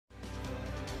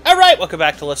Alright, welcome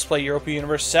back to Let's Play Europa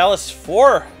Universalis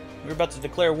 4. We're about to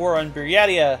declare war on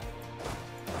Buryatia.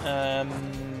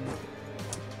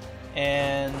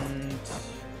 And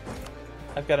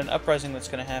I've got an uprising that's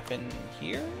going to happen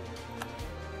here.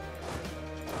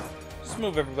 Let's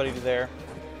move everybody to there.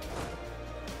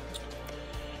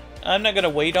 I'm not going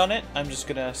to wait on it. I'm just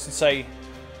going to, since I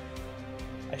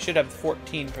should have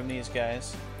 14 from these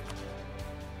guys.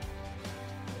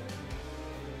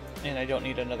 And I don't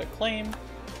need another claim.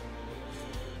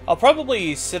 I'll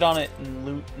probably sit on it and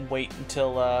loot and wait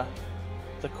until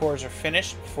the cores are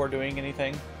finished before doing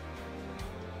anything.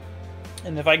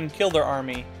 And if I can kill their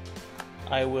army,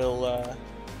 I will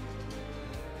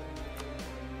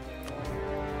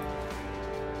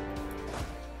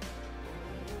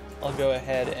I'll go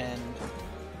ahead and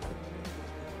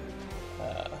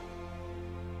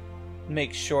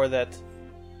make sure that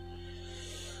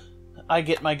I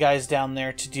get my guys down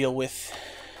there to deal with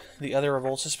the other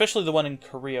revolts, especially the one in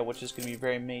Korea, which is going to be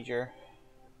very major.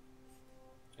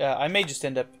 I may just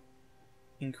end up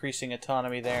increasing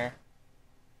autonomy there.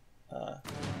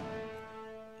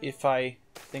 If I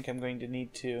think I'm going to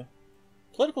need to.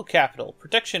 Political capital.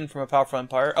 Protection from a powerful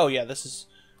empire. Oh yeah, this is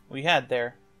what we had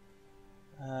there.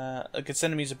 Against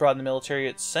enemies abroad in the military,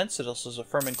 it sends it also as a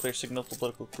firm and clear signal to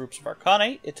political groups of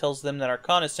Arcanate. It tells them that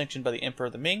Arcan is sanctioned by the Emperor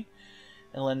of the Ming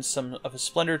and lends some of his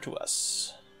splendor to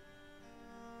us.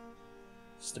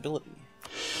 Stability.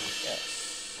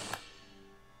 Yes.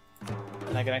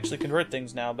 And I can actually convert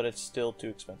things now, but it's still too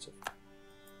expensive.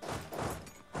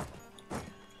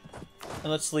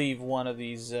 And let's leave one of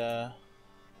these,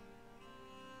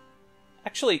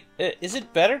 Actually, is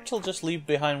it better to just leave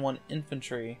behind one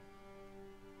infantry?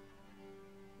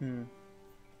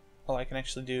 Oh, I can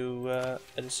actually do a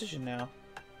decision now.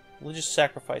 Religious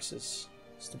sacrifices.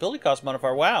 Stability cost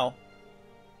modifier. Wow.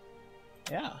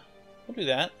 Yeah, we'll do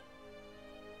that.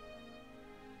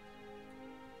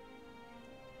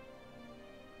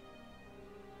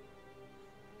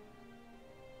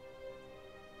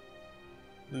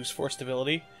 Lose 4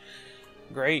 stability.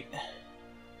 Great.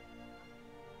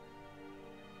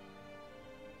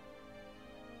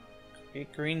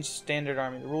 Create green standard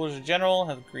army. The rulers of general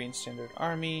have a green standard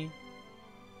army.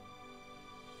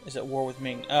 Is at war with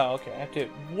Ming. Oh, okay. I have to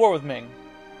war with Ming.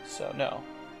 So, no.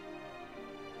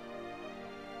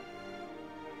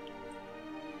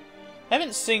 I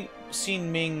haven't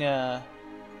seen Ming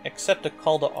accept a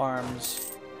call to arms.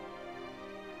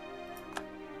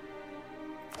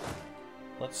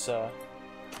 Let's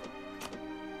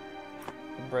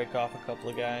break off a couple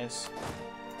of guys.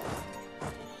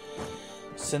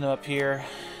 Send them up here.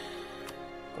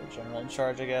 Put a general in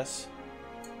charge, I guess.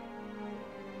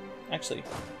 Actually,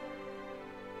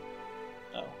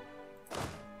 oh,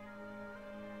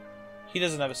 he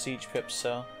doesn't have a siege pip,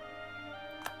 so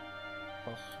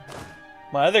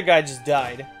my other guy just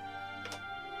died.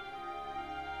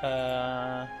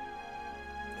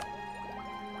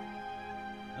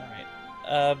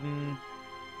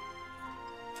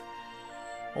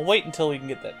 We'll wait until we can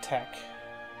get that tech.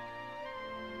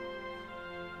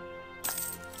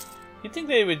 You'd think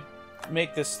they would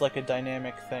make this like a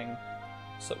dynamic thing,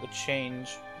 so it would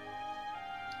change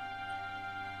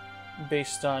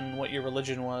based on what your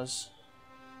religion was.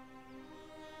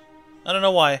 I don't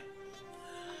know why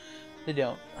they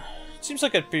don't. It seems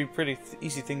like it'd be a pretty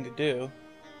easy thing to do.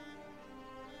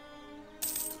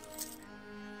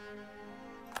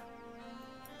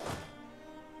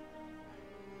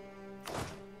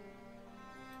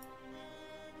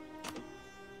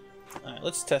 Alright,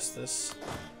 let's test this.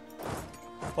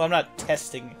 Well, I'm not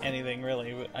testing anything,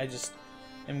 really, but I just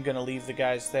am going to leave the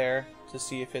guys there to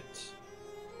see if it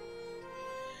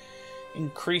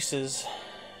increases.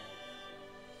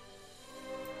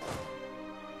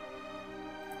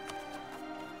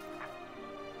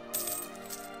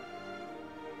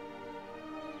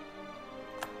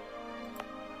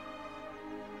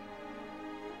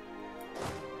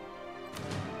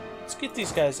 Let's get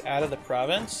these guys out of the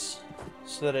province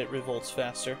so that it revolts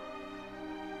faster.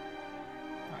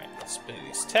 Let's pay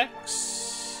these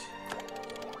techs.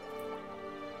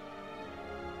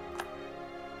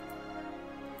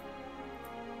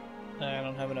 I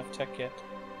don't have enough tech yet.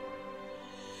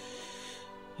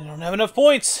 I don't have enough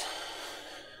points.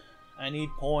 I need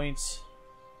points.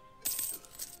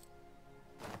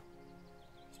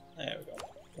 There we go.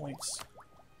 Points.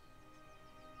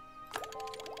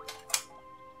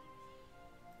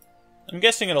 I'm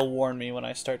guessing it'll warn me when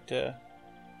I start to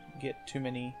get too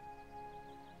many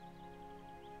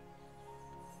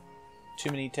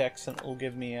techs, and it will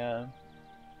give me a...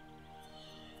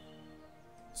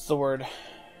 What's the word?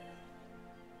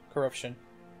 Corruption.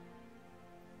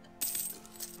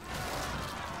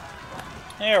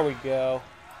 There we go.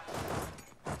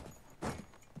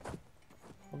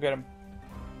 We'll get him.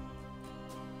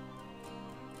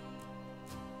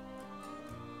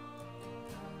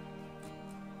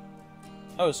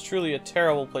 Oh, it's truly a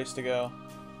terrible place to go.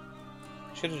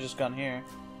 Should have just gone here.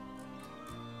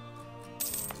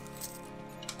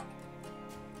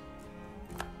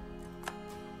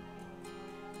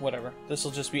 Whatever. This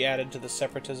will just be added to the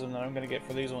separatism that I'm going to get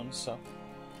for these ones, so...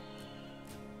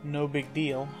 no big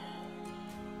deal.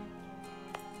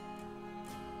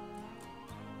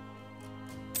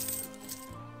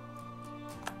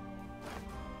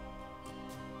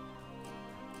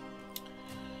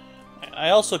 I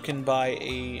also can buy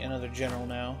another general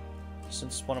now,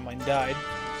 since one of mine died.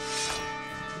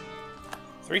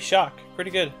 3 shock.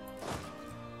 Pretty good.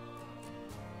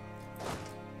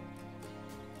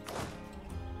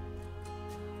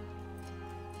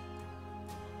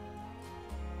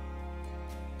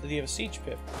 Did he have a siege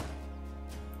pip?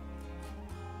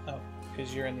 Oh,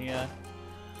 because you're in the,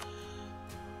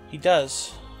 He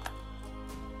does.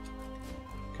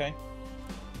 Okay.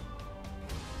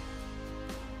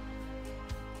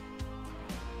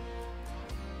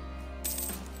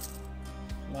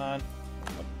 Come on.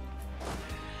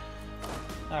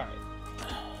 Alright.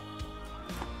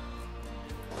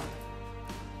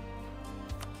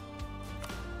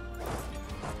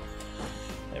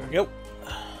 There we go.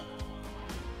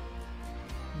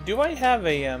 Do I have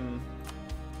a,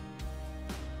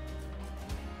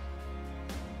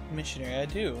 missionary? I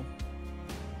do.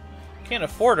 Can't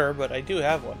afford her, but I do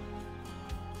have one.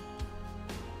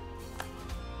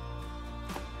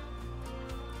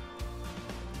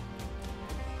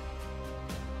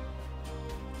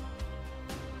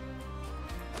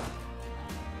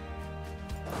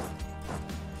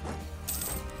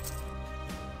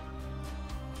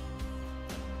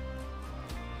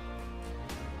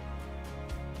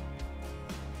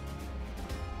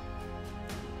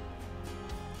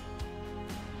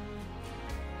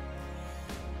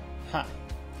 Huh.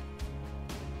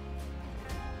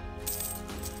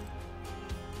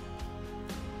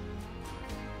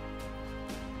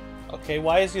 Okay,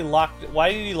 why is he locked?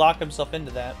 Why did he lock himself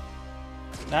into that?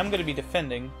 Now I'm gonna be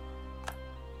defending.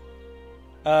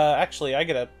 Actually, I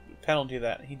get a penalty to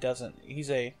that. He doesn't. He's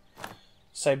a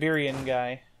Siberian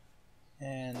guy.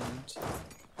 And...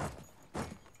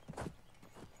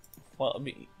 well, it'd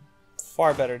be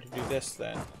far better to do this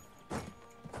then.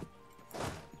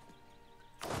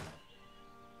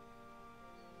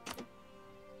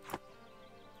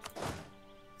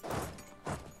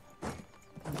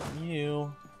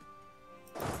 You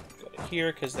go to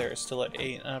here because there is still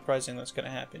an uprising that's going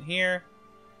to happen here.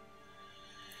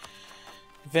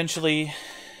 Eventually,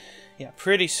 yeah,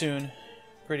 pretty soon.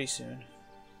 Pretty soon.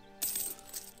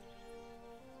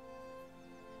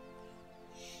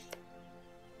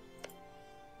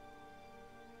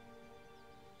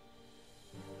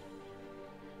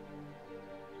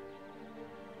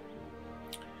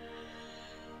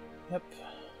 Yep.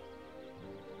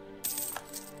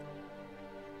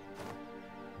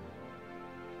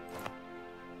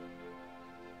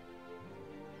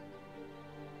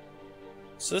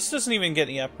 So this doesn't even get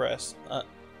any unrest.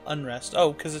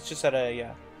 Oh, because it's just at a,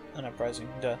 yeah, an uprising.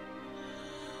 Duh.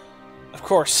 Of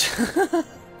course.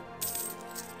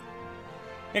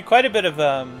 Yeah, quite a bit of,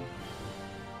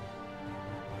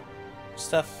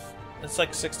 stuff. It's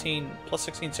like 16, plus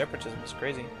 16 separatism. It's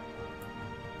crazy.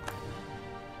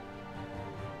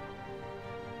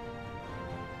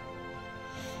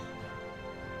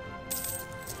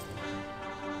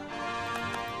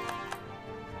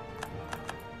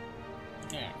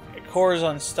 Cores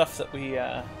on stuff that we,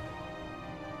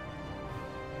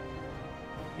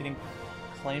 getting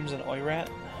claims in Oirat.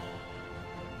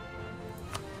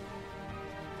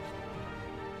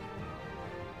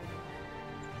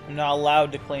 I'm not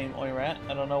allowed to claim Oirat.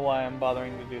 I don't know why I'm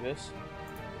bothering to do this.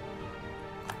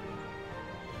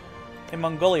 In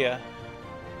Mongolia,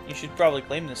 you should probably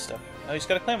claim this stuff. Oh, he's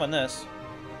got a claim on this.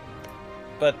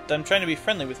 But I'm trying to be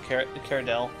friendly with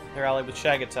Caradel. They're allied with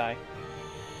Chagatai,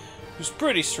 who's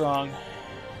pretty strong.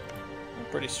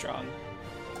 Pretty strong.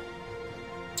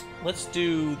 Let's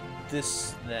do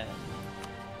this then.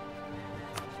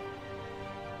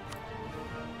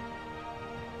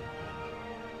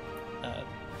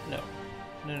 No.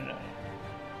 No.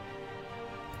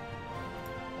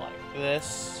 Like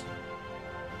this.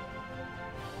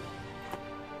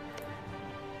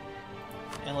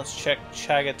 And let's check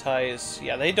Chagatai's.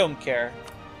 Yeah, they don't care.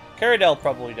 Caradel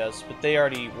probably does, but they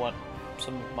already want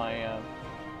some of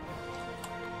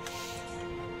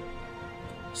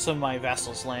my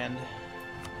vassals' land.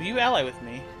 Will you ally with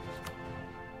me?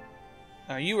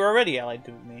 You were already allied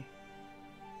with me.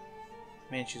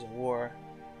 Manchu's at war.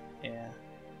 Yeah.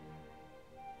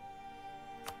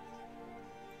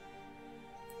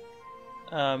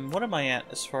 What am I at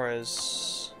as far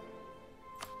as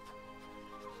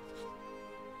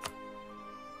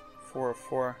 4 of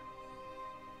 4?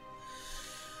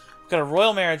 Got a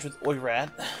royal marriage with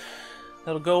Oirat.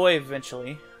 That'll go away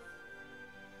eventually.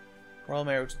 Royal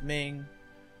marriage with Ming.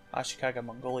 Ashikaga,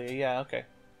 Mongolia. Yeah, okay.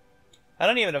 I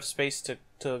don't even have enough space to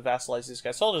vassalize these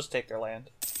guys, so I'll just take their land.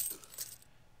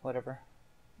 Whatever.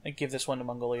 I give this one to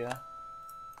Mongolia.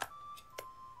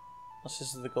 Unless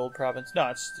this is the gold province. No,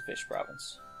 it's the fish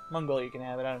province. Mongolia can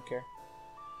have it, I don't care.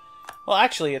 Well,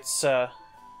 actually, it's one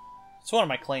of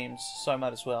my claims, so I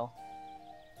might as well.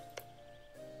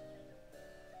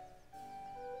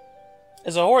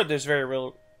 As a horde, there's very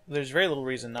little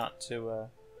reason not to.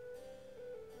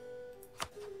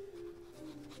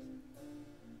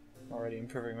 Already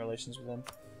improving relations with them.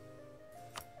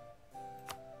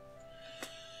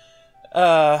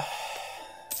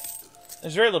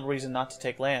 There's very little reason not to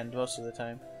take land most of the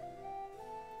time.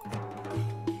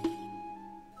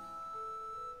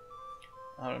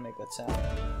 How do I make that sound?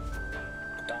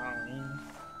 Dong.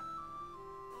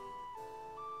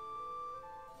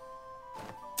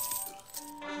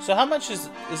 So how much is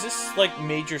this like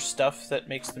major stuff that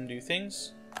makes them do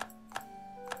things?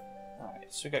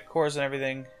 Alright, so we got cores and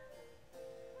everything.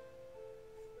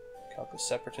 Calco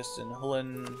Separatists in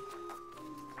Hulun.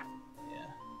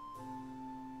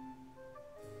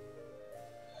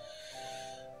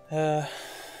 Yeah.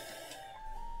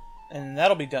 And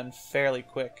that'll be done fairly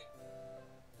quick.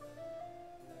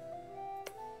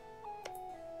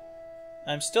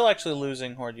 I'm still actually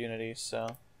losing Horde Unity,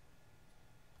 so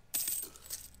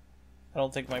I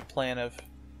don't think my plan of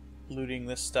looting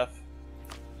this stuff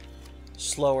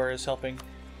slower is helping.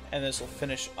 And this will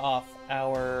finish off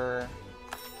our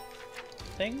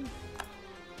thing.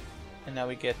 And now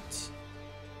we get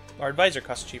our advisor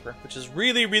costs cheaper, which is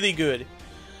really, really good.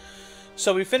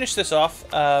 So we finish this off.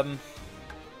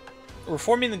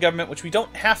 Reforming the government, which we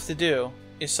don't have to do,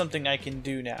 is something I can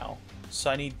do now.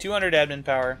 So I need 200 admin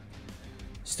power,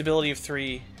 stability of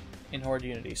 3 in Horde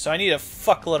Unity. So I need a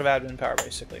fuckload of admin power,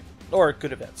 basically. Or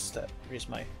good events that raise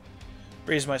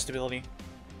my stability.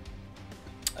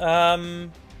 I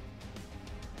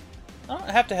don't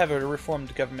have to have a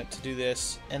reformed government to do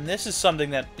this, and this is something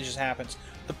that just happens.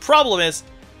 The problem is,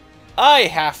 I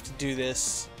have to do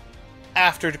this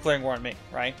after declaring war on Ming,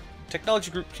 right? Technology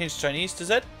group changed to Chinese. Does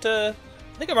that, I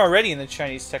think I'm already in the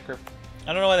Chinese tech group.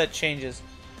 I don't know why that changes.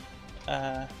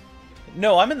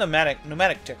 No, I'm in the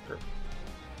nomadic tech group.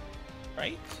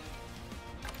 Right?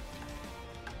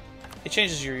 It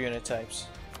changes your unit types.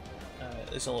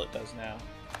 Is all it does now.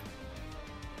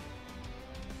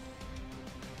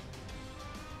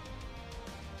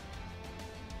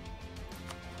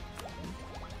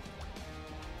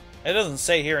 It doesn't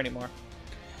say here anymore.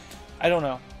 I don't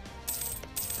know.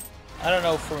 I don't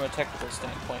know from a technical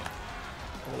standpoint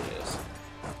what it is.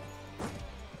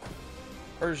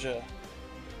 Persia.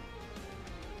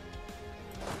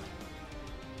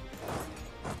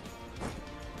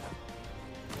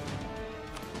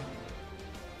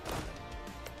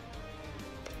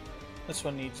 This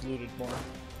one needs looted more.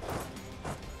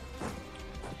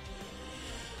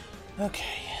 Okay.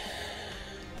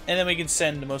 And then we can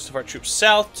send most of our troops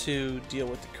south to deal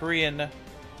with the Korean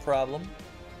problem.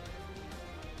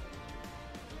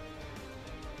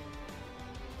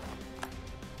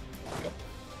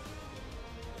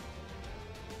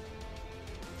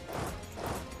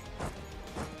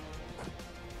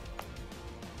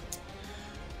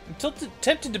 I'm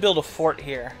tempted to build a fort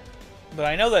here, but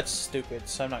I know that's stupid,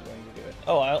 so I'm not going to do it.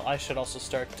 Oh, I should also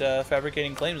start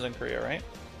fabricating claims on Korea, right?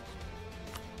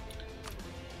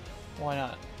 Why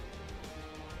not?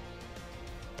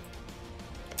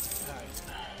 Alright.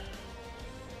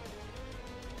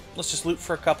 Let's just loot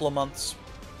for a couple of months.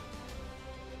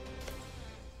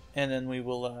 And then we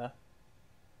will,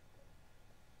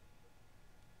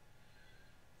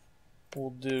 we'll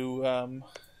do,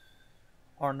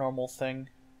 our normal thing.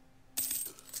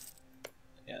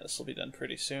 Yeah, this will be done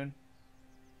pretty soon.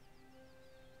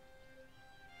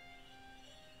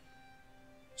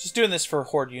 Just doing this for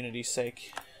Horde Unity's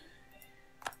sake.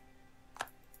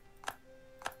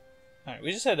 Alright,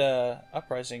 we just had a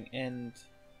uprising end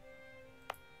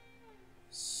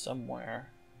somewhere.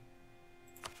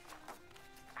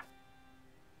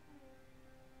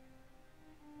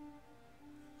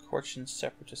 Korchin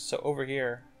Separatists. So over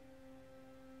here.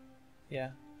 Yeah.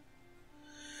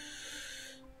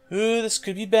 Ooh, this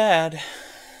could be bad.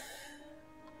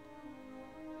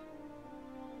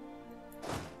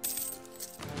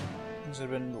 Things would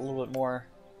have been a little bit more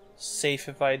safe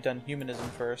if I had done humanism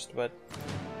first, but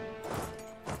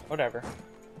whatever.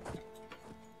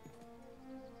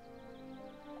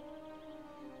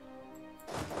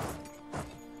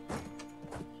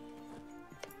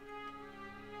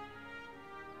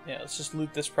 Yeah, let's just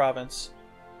loot this province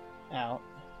out.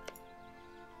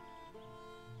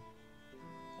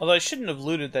 Although I shouldn't have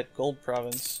looted that gold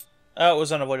province. Oh, it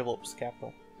was unavoidable. It was the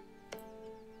capital.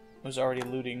 I was already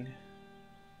looting.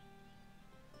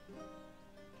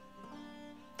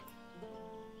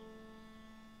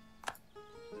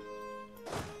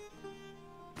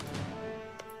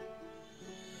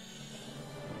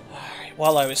 Alright,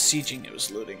 while I was sieging, it was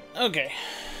looting. Okay.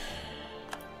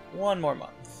 One more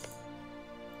month.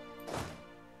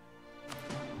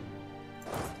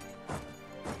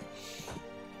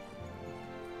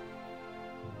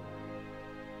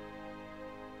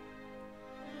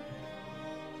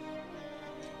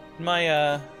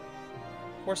 My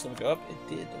force limit go up? It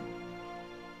did.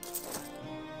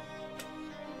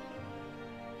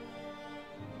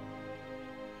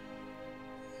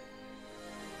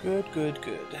 Good, good,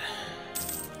 good.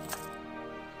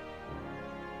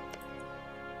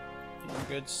 You're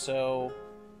good, so...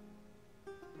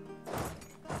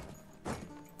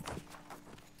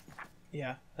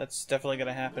 Yeah, that's definitely going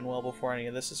to happen well before any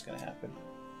of this is going to happen.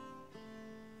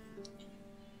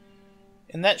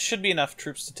 And that should be enough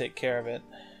troops to take care of it.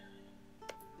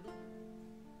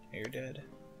 You're dead.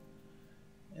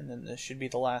 And then this should be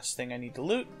the last thing I need to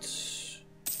loot.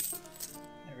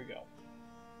 There we go.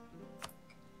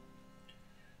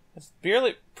 It's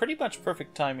barely, pretty much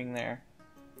perfect timing there.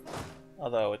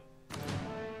 Although it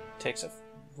takes a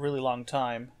really long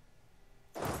time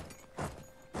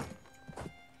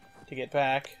to get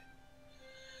back.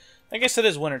 I guess it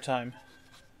is wintertime.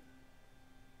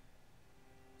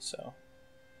 So...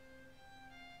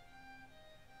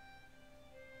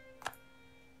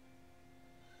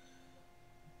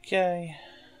 Okay,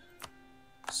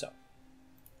 so,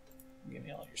 give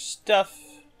me all your stuff.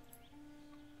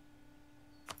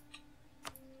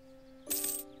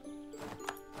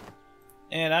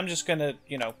 And I'm just gonna,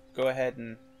 you know, go ahead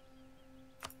and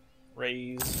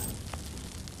raise.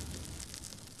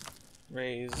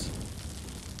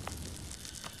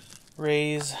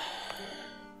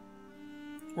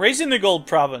 Raising the gold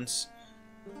province.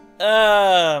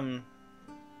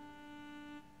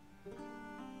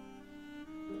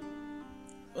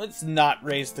 Let's not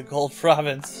raise the gold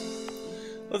province.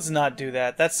 Let's not do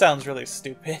that. That sounds really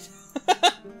stupid.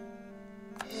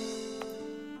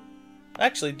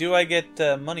 Actually, do I get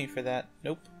money for that?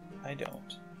 Nope, I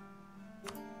don't.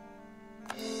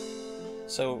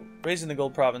 So, raising the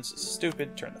gold province is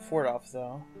stupid. Turn the fort off,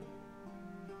 though.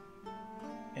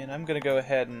 And I'm going to go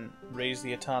ahead and raise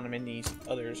the autonomy in these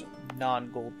other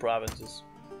non-gold provinces.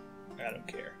 I don't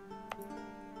care.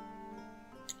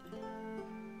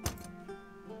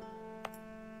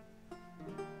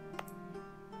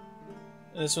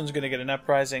 This one's going to get an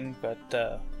uprising,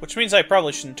 but which means I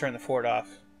probably shouldn't turn the fort off.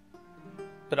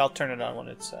 But I'll turn it on when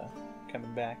it's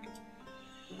coming back.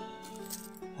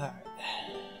 Alright.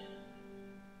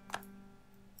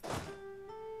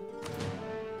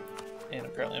 And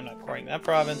apparently I'm not acquiring that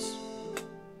province.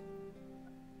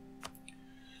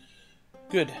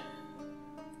 Good.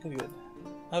 Good, good.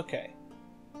 Okay.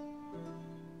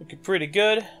 Looking pretty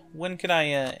good. When can I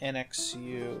annex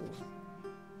you?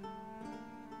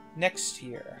 Next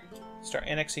year. Start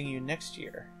annexing you next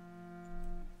year.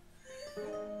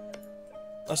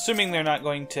 Assuming they're not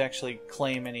going to actually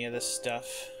claim any of this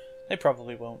stuff. They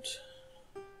probably won't.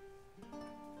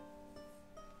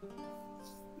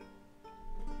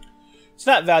 It's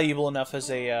not valuable enough as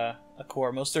a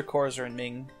core. Most of their cores are in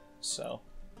Ming, so...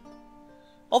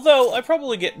 Although, I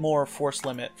probably get more force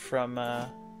limit from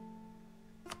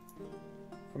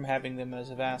having them as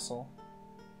a vassal.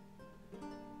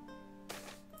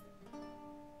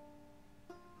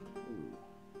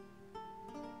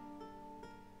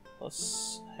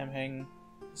 Plus, Hemheng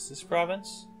is this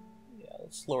province? Yeah,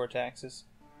 let's lower taxes.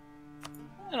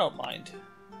 I don't mind.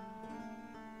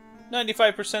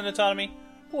 95% autonomy?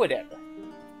 Whatever.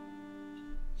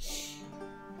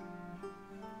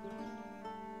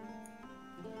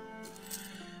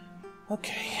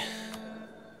 Okay.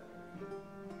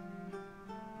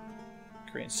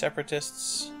 Korean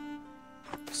separatists.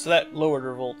 So that lowered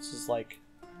revolts is like...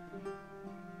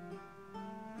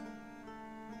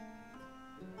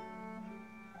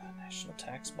 National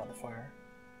tax modifier.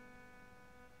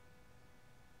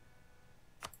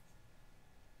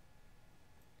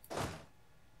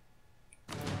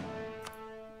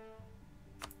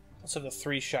 Let's have the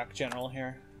 3 shock general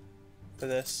here for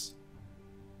this.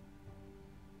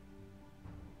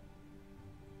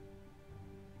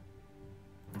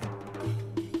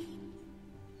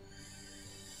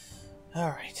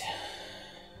 Alright.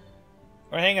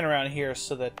 We're hanging around here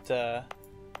so that,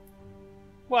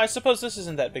 well, I suppose this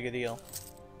isn't that big a deal.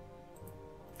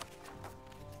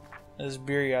 This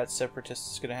Buryat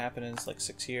separatist is going to happen in like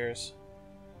 6 years.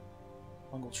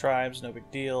 Mongol tribes, no big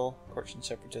deal. Korchin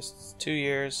separatists, 2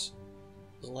 years.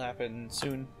 This will happen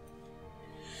soon.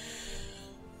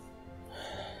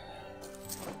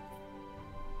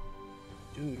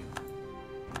 Dude.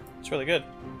 It's really good.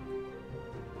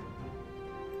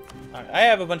 Alright, I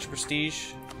have a bunch of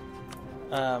prestige.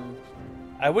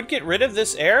 I would get rid of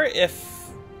this heir if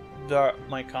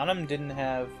my economy didn't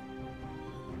have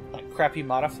like crappy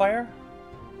modifier.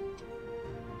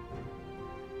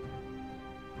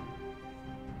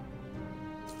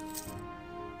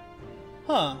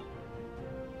 Huh.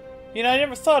 You know, I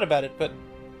never thought about it, but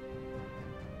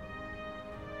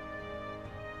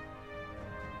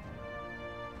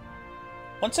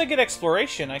once I get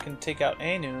exploration, I can take out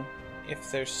Anu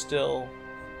if they're still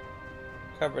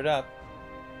covered up.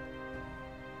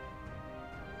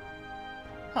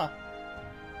 Huh.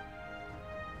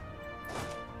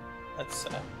 That's,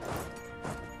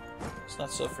 it's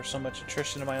not so for so much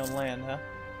attrition to my own land, huh?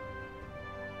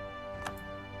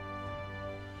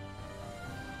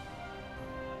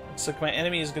 Looks like my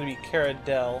enemy is going to be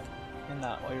Caradel, and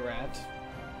not Oirat.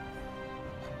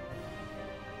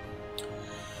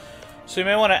 So we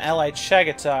may want to ally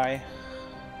Chagatai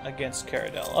against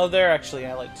Caradel. Oh, they're actually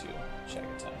allied to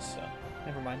Chagatai, so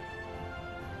never mind.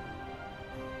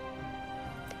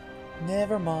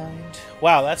 Never mind.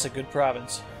 Wow, that's a good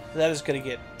province. That is going to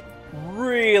get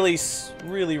really,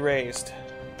 really raised.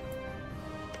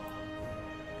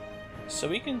 So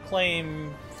we can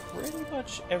claim pretty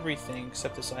much everything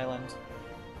except this island.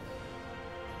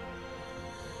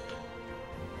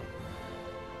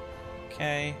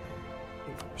 Okay.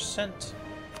 8%.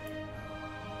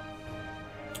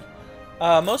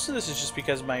 Most of this is just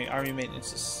because my army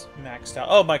maintenance is maxed out.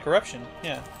 Oh, my corruption.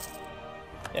 Yeah.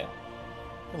 Yeah.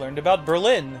 I learned about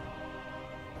Berlin.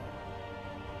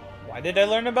 Why did I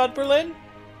learn about Berlin?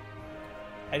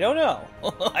 I don't know.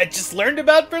 I just learned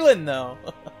about Berlin, though.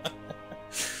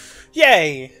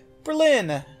 Yay!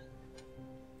 Berlin!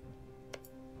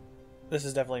 This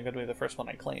is definitely going to be the first one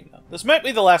I claim, though. This might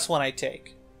be the last one I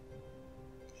take.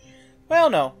 Well,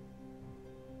 no.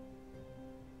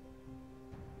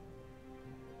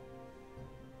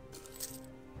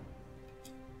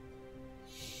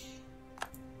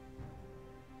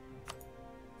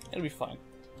 It'll be fine.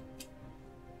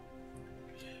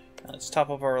 Now let's top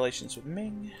up our relations with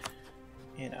Ming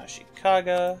in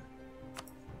Ashikaga.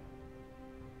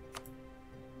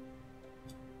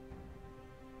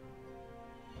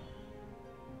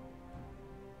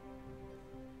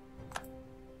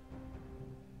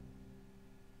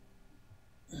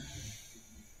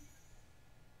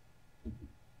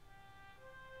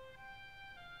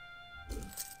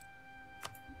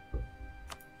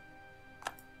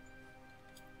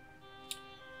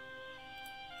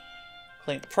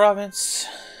 Claim province.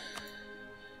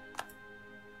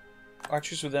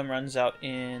 Archers with them runs out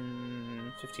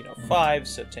in 1505,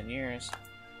 so 10 years.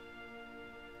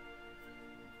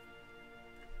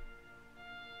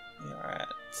 We are at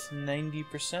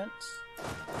 90%.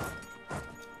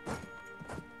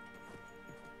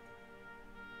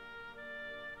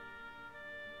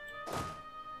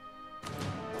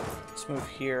 Let's move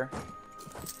here.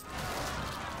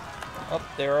 Oh,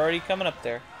 they're already coming up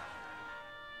there.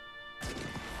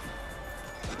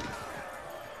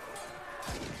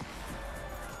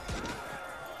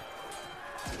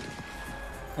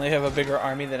 They have a bigger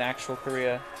army than actual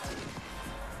Korea.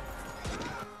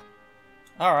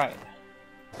 Alright.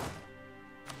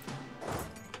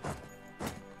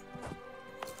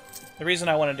 The reason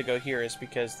I wanted to go here is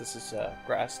because this is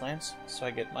grasslands, so I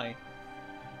get my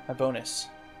bonus.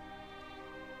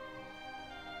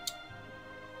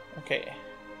 Okay.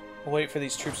 We'll wait for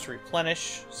these troops to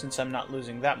replenish, since I'm not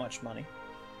losing that much money.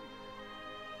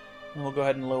 And we'll go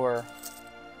ahead and lower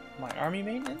my army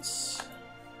maintenance.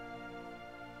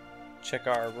 Check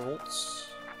our revolts.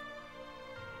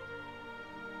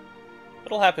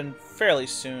 It'll happen fairly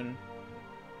soon.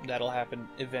 That'll happen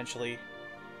eventually.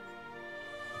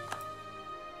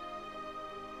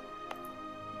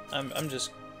 I'm just...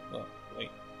 Oh,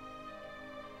 wait.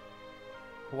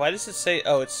 Why does it say...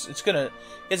 Oh, it's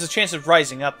a chance of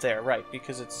rising up there, right,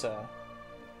 because it's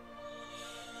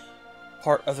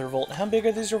part of the revolt. How big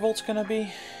are these revolts gonna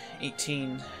be?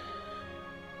 18.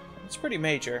 It's pretty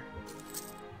major.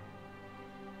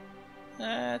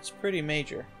 That's pretty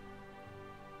major.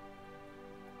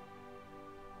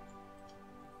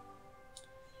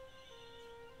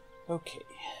 Okay.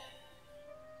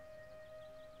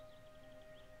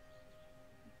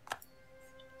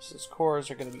 Those cores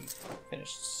are going to be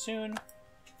finished soon.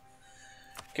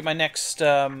 Get my next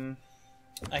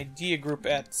idea group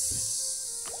at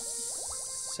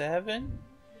 7.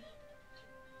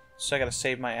 So I got to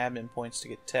save my admin points to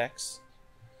get techs.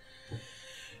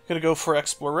 Gonna go for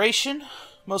exploration,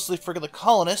 mostly for the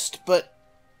colonist, but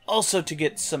also to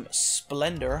get some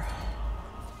splendor.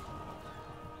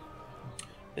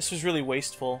 This was really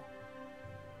wasteful.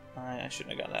 I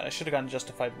shouldn't have gotten that. I should have gotten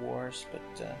Justified Wars, but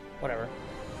whatever.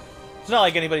 It's not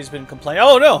like anybody's been complaining.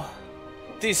 Oh no!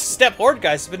 These Steppe Horde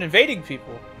guys have been invading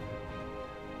people.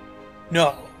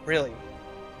 No, really.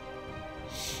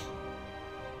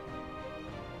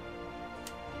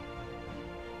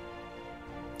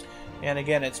 And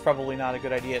again, it's probably not a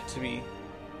good idea to be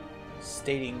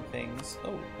stating things.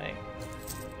 Oh, hey.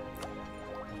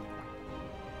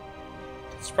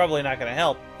 It's probably not going to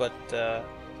help, but, hey.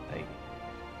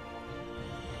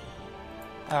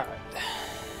 Alright.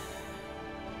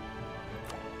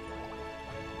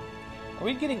 Are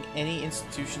we getting any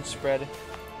institution spread?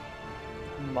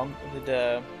 Monk,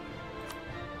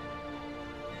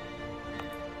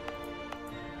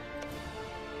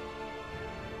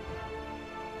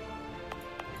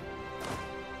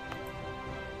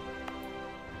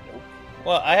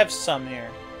 well, I have some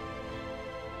here.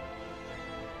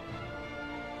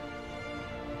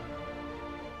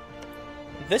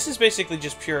 This is basically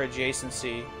just pure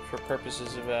adjacency for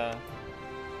purposes of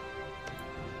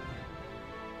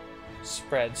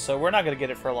spread, so we're not going to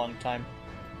get it for a long time.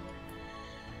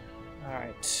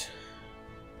 Alright.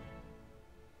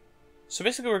 So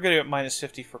basically we're going to get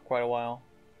 -50 for quite a while.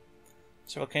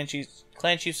 Several clan chiefs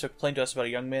have complained to us about a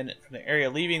young man from the area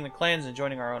leaving the clans and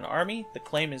joining our own army. The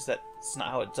claim is that it's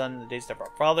not how it's done in the days of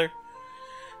our father,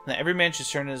 and that every man should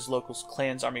serve in his local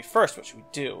clan's army first, which we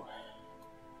do.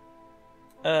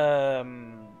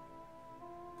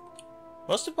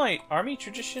 Most of my army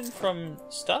tradition from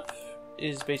stuff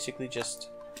is basically just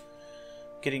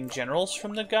getting generals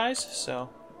from the guys, so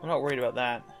I'm not worried about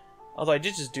that. Although I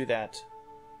did just do that.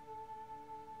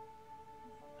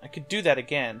 I could do that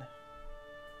again.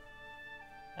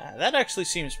 That actually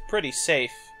seems pretty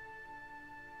safe.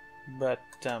 But,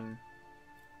 I'd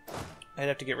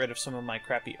have to get rid of some of my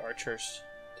crappy archers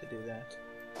to do that.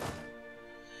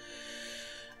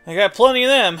 I got plenty of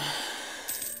them.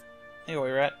 Hey, where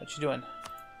you at? What you doing?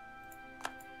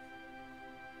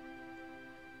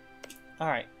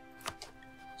 Alright.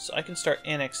 So I can start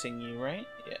annexing you, right?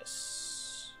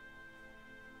 Yes.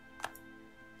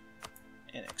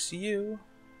 Annex you.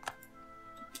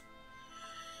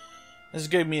 This is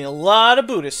going to mean a lot of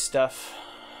Buddhist stuff.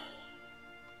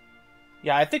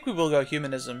 Yeah, I think we will go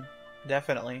humanism.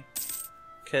 Definitely.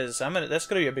 Because that's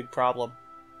going to be a big problem.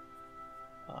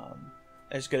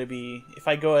 There's going to be... If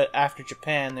I go after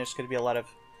Japan, there's going to be a lot of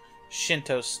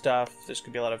Shinto stuff. There's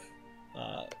going to be a lot of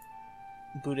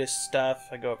Buddhist stuff.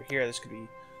 If I go over here, there's going to be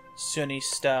Sunni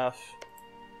stuff.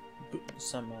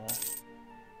 Some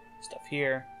stuff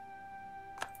here.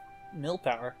 Mill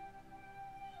power.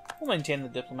 We'll maintain the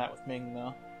diplomat with Ming,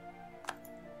 though.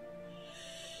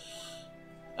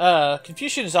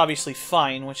 Confucian is obviously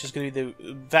fine, which is going to be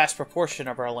the vast proportion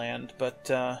of our land, but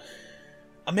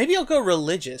maybe I'll go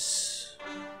religious.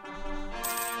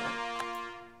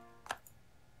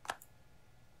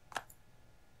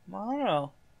 I don't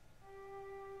know.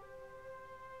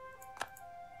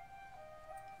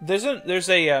 There's an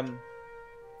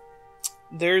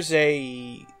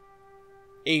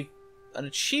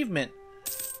achievement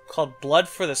called Blood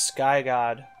for the Sky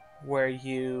God, where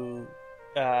you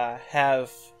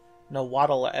have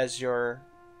Nahuatl as your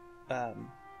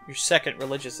second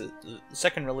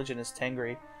religion is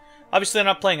Tengri. Obviously, I'm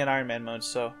not playing in Iron Man mode,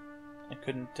 so I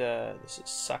couldn't. This is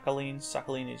Sakhalin.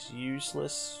 Sakhalin is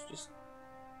useless. Just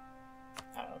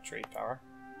I don't know, trade power,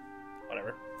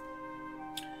 whatever.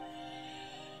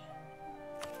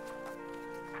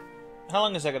 How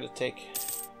long is that going to take?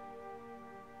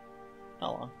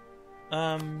 How long?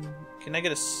 Can I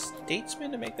get a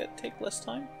statesman to make that take less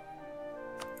time?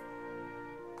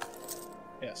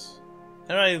 Yes.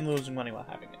 I'm not even losing money while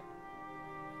having it.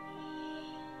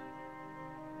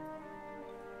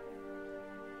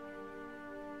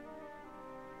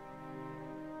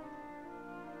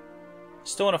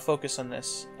 Still want to focus on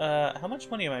this. How much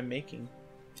money am I making?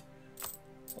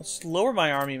 Let's lower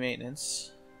my army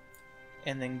maintenance.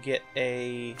 And then get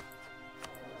an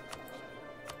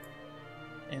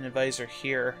advisor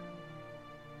here.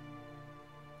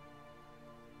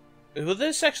 Will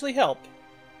this actually help?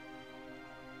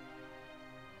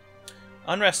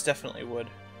 Unrest definitely would.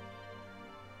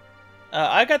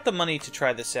 I got the money to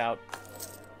try this out.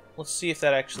 Let's see if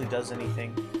that actually does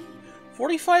anything.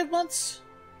 45 months?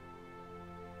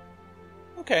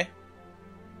 Okay.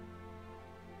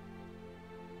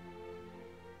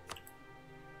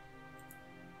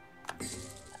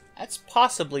 That's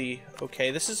possibly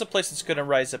okay. This is a place that's going to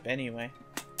rise up anyway.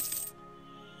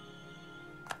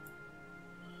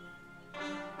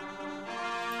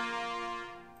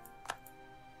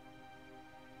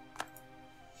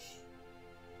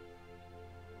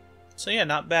 So yeah,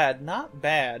 not bad. Not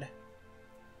bad.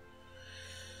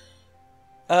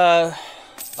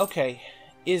 Okay.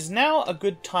 Is now a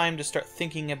good time to start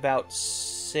thinking about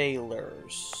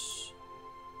sailors?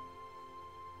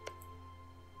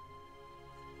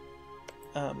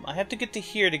 I have to get to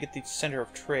here to get the center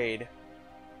of trade.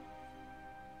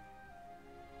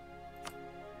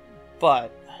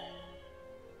 But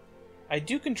I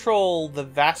do control the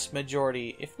vast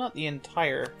majority, if not the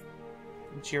entire,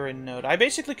 Jiren node. I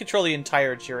basically control the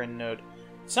entire Jiren node.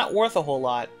 It's not worth a whole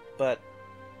lot, but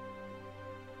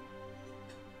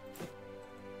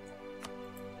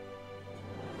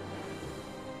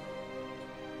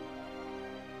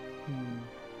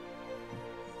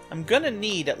I'm gonna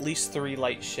need at least 3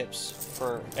 light ships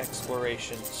for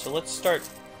exploration. So let's start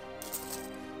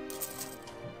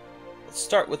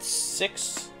with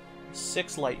six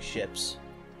light ships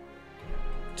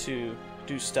to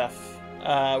do stuff.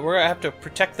 We're gonna have to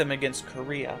protect them against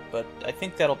Korea, but I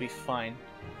think that'll be fine.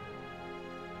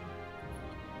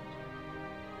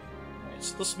 Alright,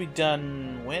 so this will be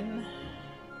done when?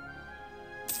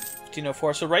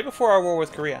 1504, so right before our war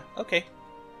with Korea. Okay.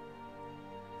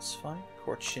 That's fine.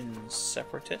 Cochin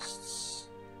separatists.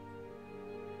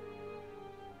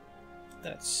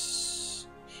 That's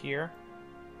here.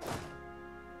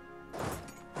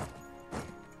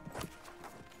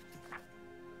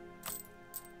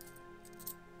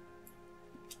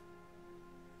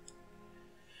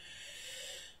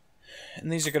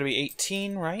 And these are going to be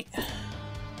 18, right?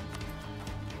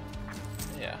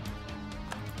 Yeah.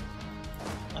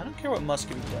 I don't care what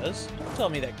Muscovy does. Don't tell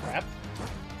me that crap.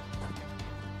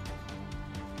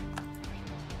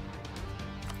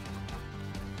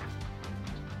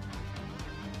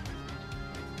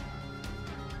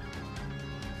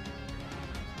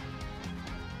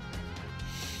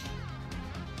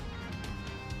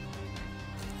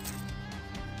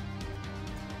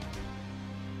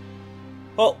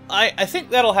 Well, I think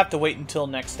that'll have to wait until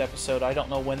next episode. I don't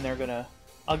know when they're gonna.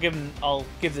 I'll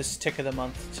give this tick of the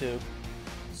month to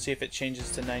see if it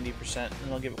changes to 90%,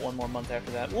 and I'll give it one more month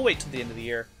after that. We'll wait till the end of the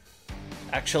year.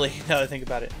 Actually, now that I think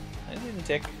about it, I didn't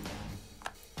tick.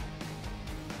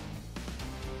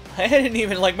 I hadn't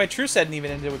even, like, my truce hadn't even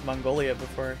ended with Mongolia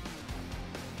before.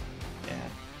 Yeah.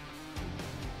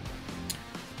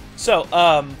 So,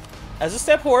 as a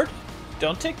step forward,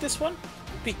 don't take this one,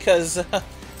 because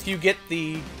if you get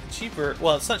the cheaper,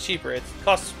 well, it's not cheaper, it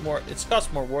costs more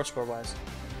war score wise.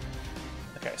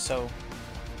 Okay, so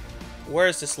where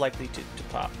is this likely to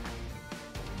pop?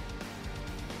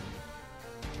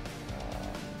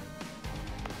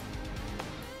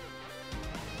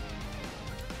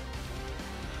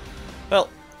 Well,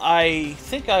 I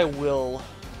think I will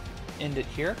end it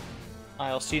here.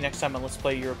 I'll see you next time on Let's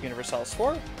Play Europa Universalis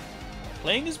 4,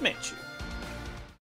 playing as Manchu.